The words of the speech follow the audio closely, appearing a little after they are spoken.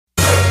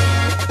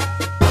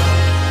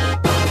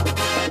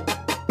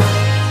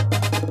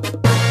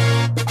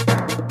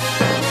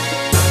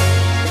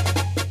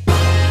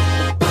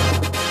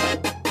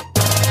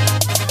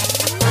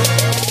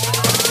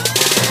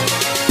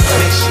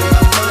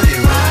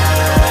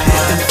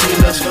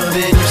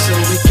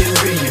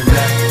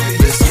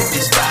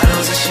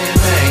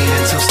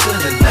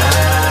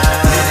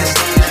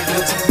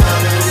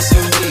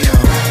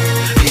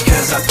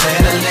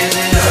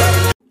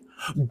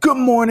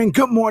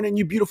good morning,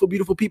 you beautiful,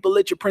 beautiful people.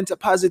 Let your Prince of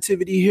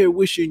Positivity here,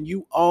 wishing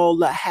you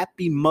all a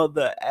happy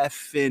mother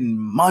effing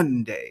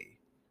Monday.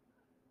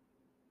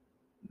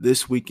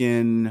 This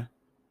weekend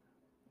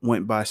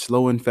went by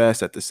slow and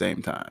fast at the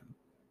same time.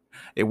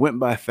 It went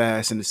by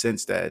fast in the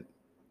sense that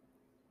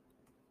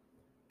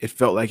it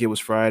felt like it was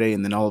Friday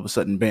and then all of a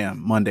sudden,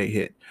 bam, Monday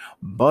hit.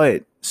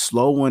 But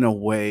slow went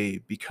away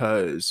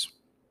because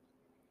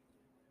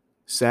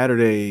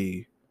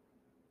Saturday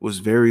was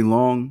very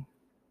long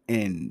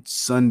and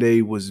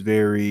Sunday was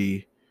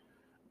very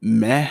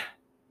meh,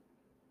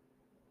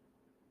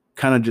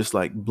 kind of just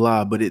like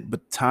blah, but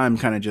time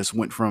kind of just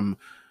went from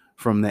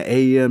the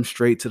AM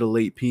straight to the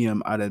late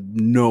PM out of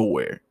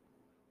nowhere.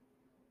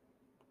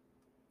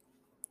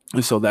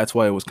 And so that's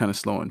why it was kind of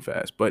slow and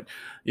fast. But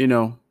you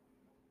know,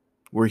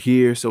 we're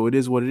here, so it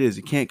is what it is.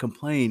 You can't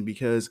complain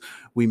because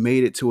we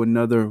made it to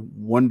another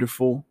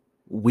wonderful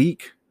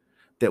week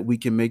that we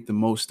can make the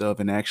most of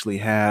and actually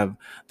have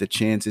the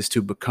chances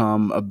to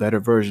become a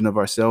better version of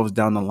ourselves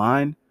down the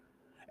line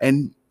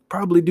and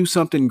probably do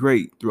something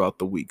great throughout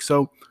the week.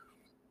 So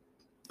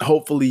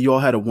hopefully you all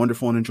had a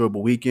wonderful and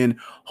enjoyable weekend.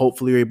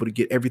 Hopefully you're able to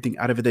get everything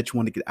out of it that you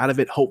want to get out of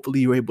it.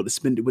 Hopefully you're able to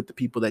spend it with the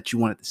people that you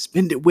wanted to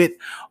spend it with.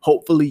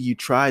 Hopefully you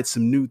tried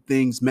some new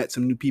things, met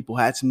some new people,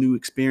 had some new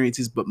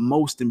experiences. But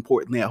most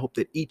importantly, I hope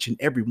that each and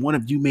every one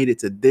of you made it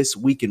to this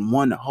week in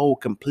one whole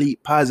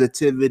complete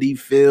positivity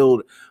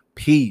filled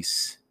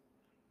peace.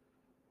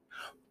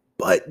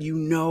 But you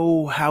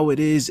know how it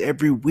is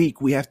every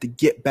week. We have to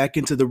get back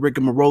into the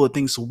rigmarole of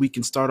things so we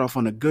can start off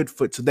on a good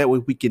foot. So that way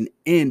we can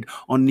end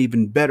on an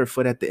even better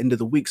foot at the end of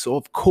the week. So,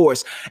 of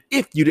course,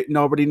 if you didn't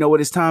already know it,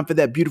 it's time for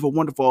that beautiful,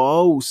 wonderful,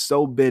 oh,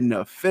 so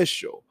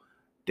beneficial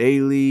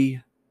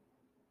daily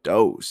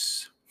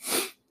dose.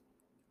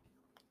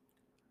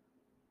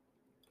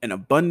 An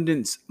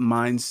abundance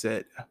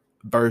mindset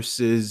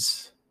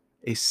versus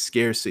a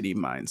scarcity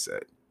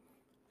mindset.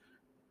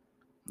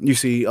 You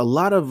see, a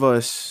lot of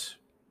us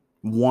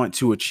want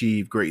to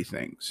achieve great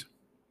things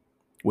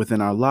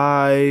within our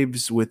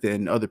lives,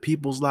 within other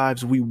people's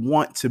lives. We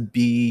want to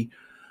be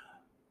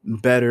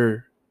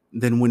better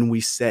than when we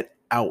set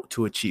out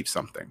to achieve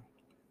something.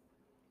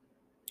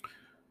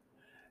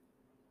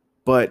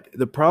 But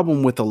the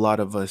problem with a lot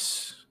of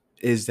us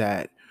is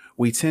that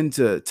we tend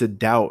to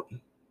doubt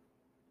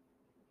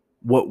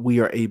what we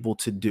are able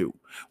to do.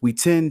 We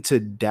tend to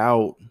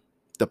doubt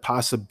the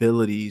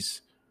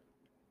possibilities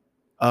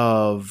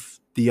of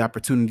the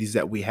opportunities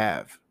that we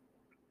have.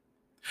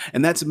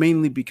 And that's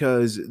mainly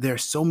because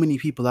there's so many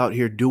people out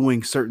here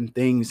doing certain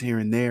things here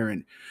and there,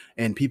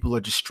 and people are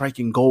just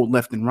striking gold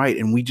left and right.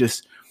 And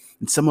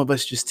some of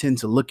us just tend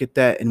to look at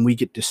that and we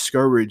get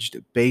discouraged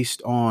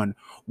based on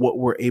what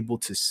we're able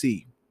to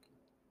see.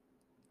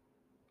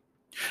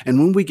 And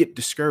when we get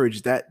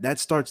discouraged, that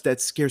starts that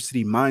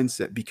scarcity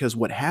mindset, because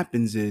what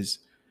happens is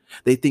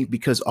they think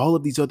because all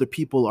of these other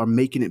people are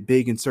making it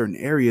big in certain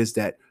areas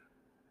that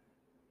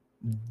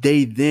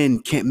they then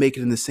can't make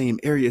it in the same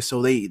area.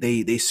 So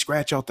they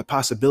scratch out the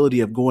possibility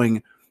of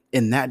going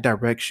in that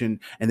direction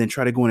and then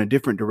try to go in a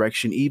different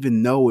direction,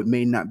 even though it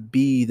may not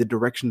be the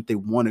direction that they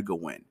want to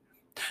go in.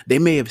 They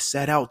may have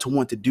set out to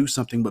want to do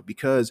something, but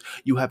because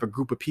you have a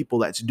group of people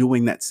that's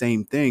doing that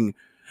same thing,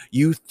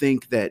 you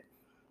think that,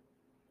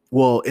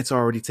 well, it's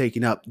already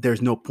taken up.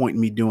 There's no point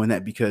in me doing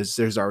that because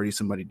there's already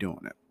somebody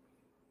doing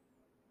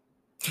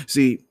it.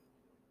 See,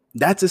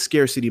 that's a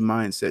scarcity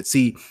mindset.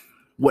 See,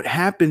 what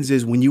happens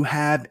is when you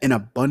have an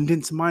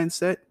abundance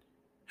mindset,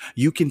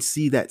 you can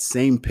see that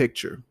same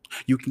picture.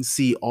 You can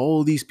see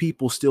all these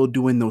people still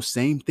doing those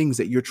same things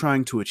that you're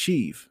trying to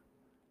achieve.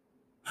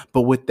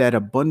 But with that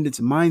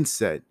abundance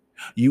mindset,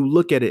 you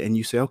look at it and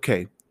you say,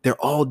 okay, they're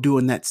all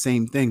doing that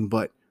same thing,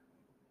 but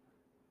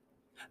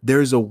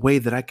there's a way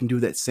that I can do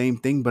that same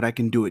thing, but I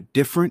can do it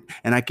different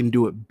and I can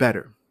do it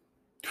better.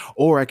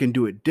 Or I can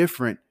do it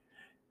different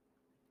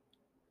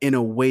in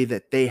a way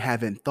that they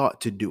haven't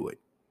thought to do it.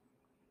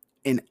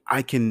 And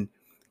I can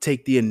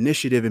take the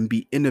initiative and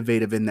be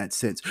innovative in that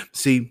sense.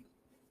 See,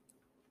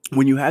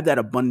 when you have that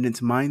abundance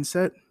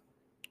mindset,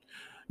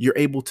 you're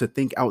able to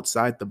think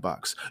outside the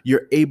box.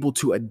 You're able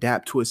to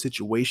adapt to a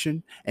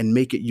situation and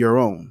make it your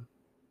own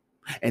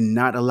and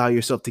not allow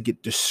yourself to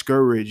get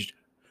discouraged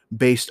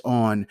based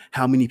on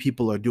how many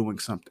people are doing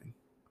something.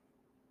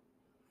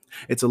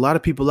 It's a lot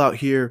of people out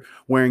here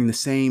wearing the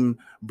same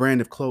brand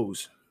of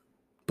clothes,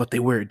 but they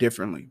wear it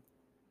differently.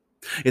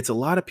 It's a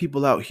lot of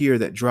people out here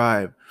that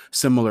drive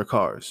similar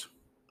cars,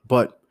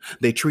 but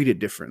they treat it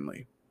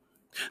differently.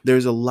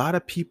 There's a lot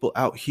of people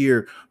out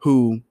here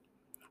who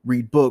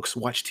read books,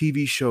 watch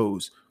TV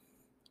shows,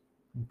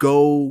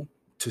 go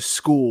to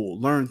school,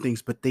 learn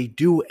things, but they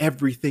do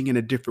everything in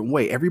a different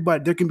way.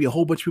 There can be a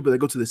whole bunch of people that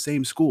go to the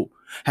same school,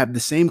 have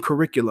the same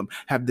curriculum,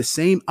 have the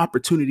same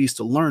opportunities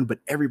to learn, but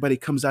everybody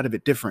comes out of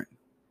it different.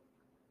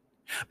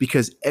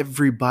 Because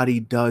everybody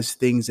does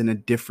things in a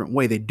different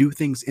way. They do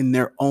things in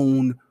their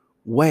own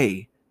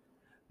way,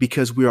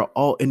 because we are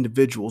all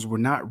individuals. We're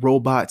not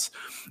robots.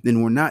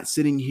 Then we're not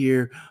sitting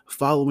here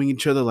following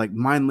each other like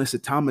mindless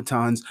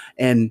automatons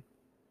and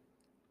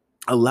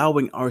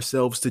allowing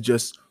ourselves to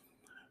just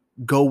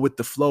go with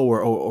the flow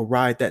or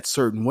ride that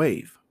certain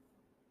wave.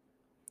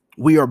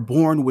 We are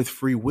born with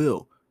free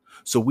will.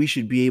 So we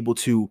should be able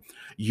to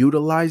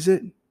utilize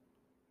it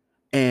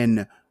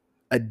and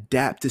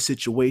adapt to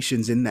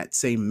situations in that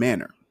same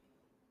manner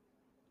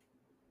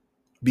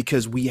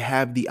because we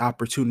have the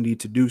opportunity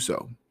to do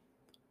so.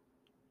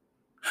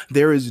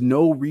 There is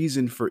no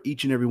reason for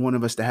each and every one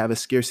of us to have a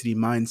scarcity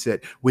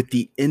mindset with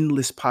the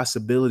endless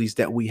possibilities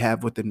that we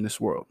have within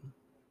this world.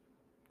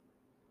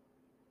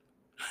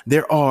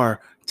 There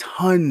are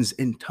tons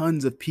and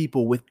tons of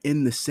people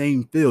within the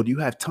same field. You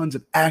have tons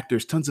of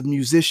actors, tons of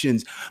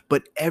musicians,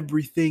 but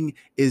everything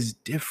is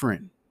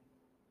different.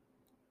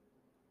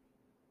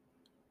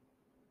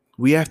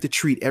 We have to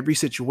treat every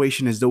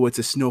situation as though it's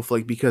a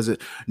snowflake because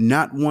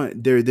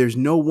there's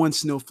no one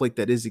snowflake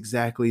that is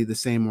exactly the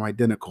same or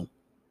identical.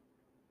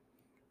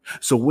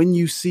 So when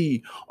you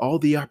see all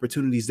the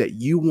opportunities that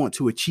you want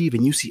to achieve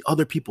and you see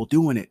other people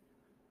doing it,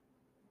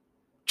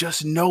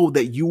 just know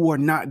that you are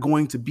not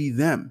going to be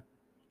them.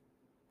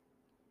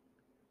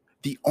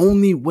 The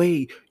only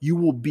way you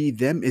will be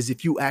them is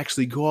if you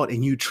actually go out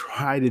and you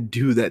try to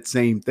do that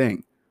same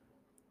thing.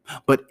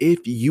 But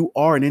if you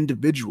are an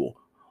individual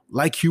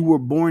like you were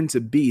born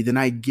to be, then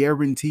I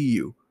guarantee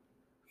you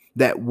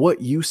that what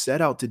you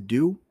set out to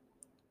do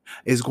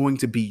is going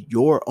to be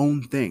your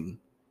own thing.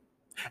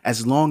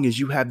 As long as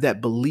you have that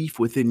belief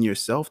within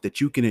yourself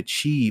that you can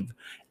achieve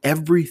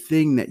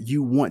everything that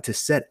you want to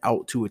set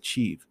out to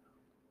achieve.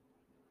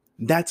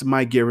 That's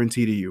my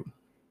guarantee to you.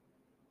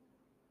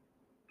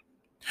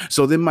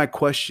 So then my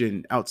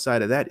question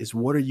outside of that is,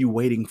 what are you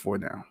waiting for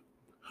now?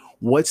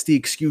 What's the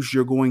excuse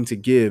you're going to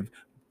give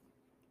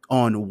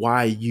on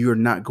why you're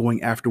not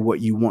going after what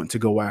you want to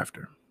go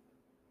after?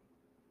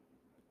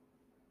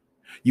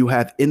 You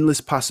have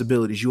endless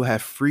possibilities. You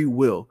have free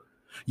will.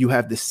 You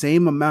have the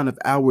same amount of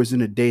hours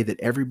in a day that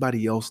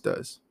everybody else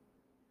does.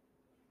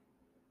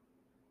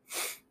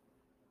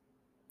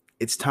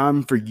 It's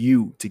time for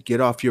you to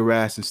get off your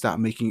ass and stop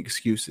making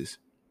excuses.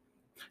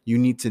 You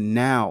need to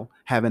now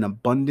have an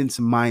abundance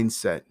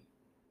mindset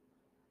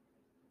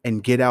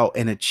and get out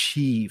and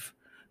achieve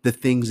the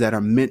things that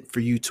are meant for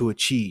you to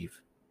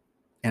achieve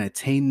and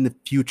attain the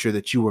future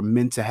that you were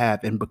meant to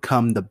have and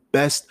become the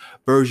best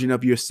version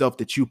of yourself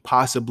that you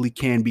possibly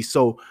can be.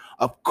 So,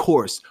 of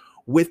course,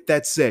 with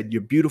that said,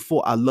 you're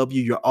beautiful. I love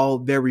you. You're all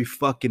very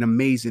fucking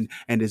amazing.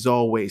 And as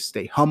always,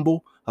 stay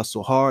humble,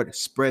 hustle hard,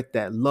 spread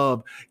that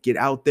love, get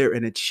out there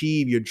and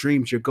achieve your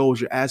dreams, your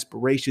goals, your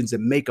aspirations,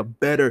 and make a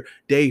better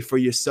day for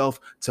yourself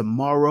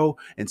tomorrow,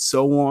 and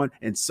so on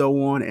and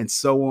so on and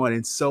so on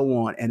and so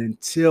on. And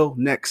until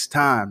next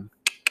time,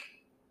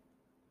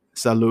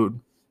 salud.